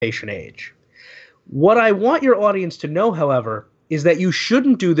age. What I want your audience to know, however, is that you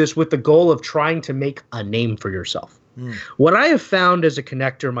shouldn't do this with the goal of trying to make a name for yourself. What I have found as a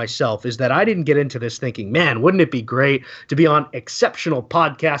connector myself is that I didn't get into this thinking, man, wouldn't it be great to be on exceptional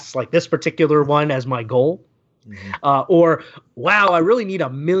podcasts like this particular one as my goal? Or, wow, I really need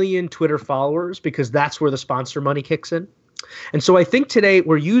 1 million Twitter followers because that's where the sponsor money kicks in. And so I think today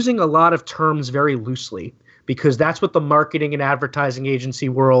we're using a lot of terms very loosely because that's what the marketing and advertising agency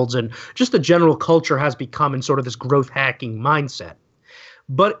worlds and just the general culture has become in sort of this growth hacking mindset.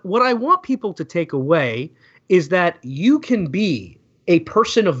 But what I want people to take away is that you can be a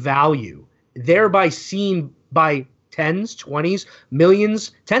person of value, thereby seen by tens, 20s,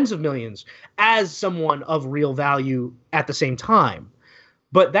 millions, tens of millions as someone of real value at the same time.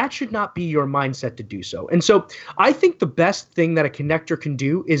 But that should not be your mindset to do so. And so I think the best thing that a connector can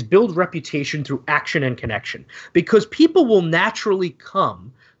do is build reputation through action and connection, because people will naturally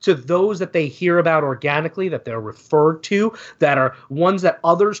come to those that they hear about organically, that they're referred to, that are ones that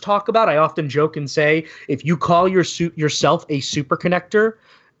others talk about. I often joke and say, if you call yourself a super connector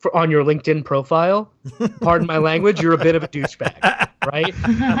on your LinkedIn profile, pardon my language, you're a bit of a douchebag, right?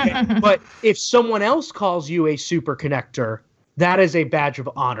 Okay. But if someone else calls you a super connector, that is a badge of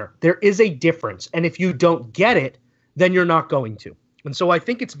honor. There is a difference. And if you don't get it, then you're not going to. And so I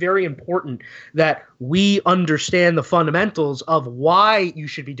think it's very important that we understand the fundamentals of why you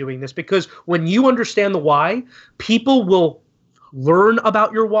should be doing this, because when you understand the why, people will learn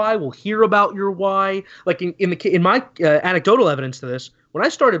about your why, will hear about your why. Like in my anecdotal evidence to this, when I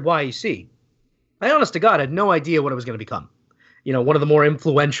started YEC, I honest to God had no idea what it was going to become. You know, one of the more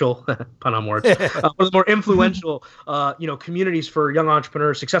influential, pun on words, one of the more influential, communities for young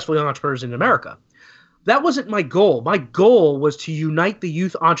entrepreneurs, successful young entrepreneurs in America. That wasn't my goal. My goal was to unite the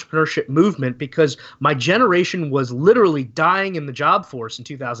youth entrepreneurship movement because my generation was literally dying in the job force in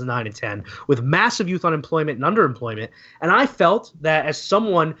 2009 and 10 with massive youth unemployment and underemployment. And I felt that as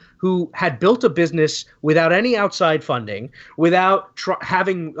someone who had built a business without any outside funding, without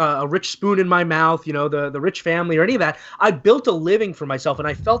having a rich spoon in my mouth, the rich family or any of that, I built a living for myself, and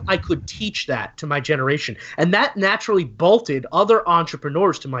I felt I could teach that to my generation. And that naturally bolted other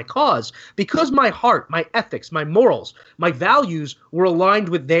entrepreneurs to my cause because my heart, my ethics, my morals, my values were aligned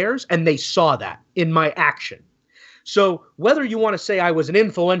with theirs, and they saw that in my action. So whether you want to say I was an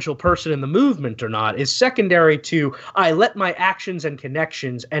influential person in the movement or not is secondary to I let my actions and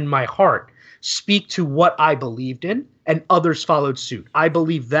connections and my heart speak to what I believed in, and others followed suit. I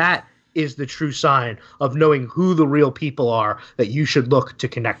believe that is the true sign of knowing who the real people are that you should look to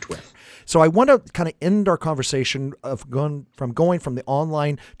connect with. So I want to kind of end our conversation of going from the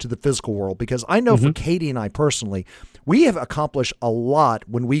online to the physical world, because I know for Katie and I personally, we have accomplished a lot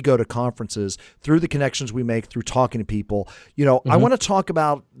when we go to conferences through the connections we make through talking to people. I want to talk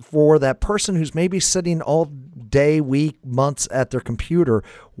about for that person who's maybe sitting all day, week, months at their computer,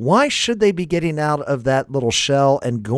 why should they be getting out of that little shell and going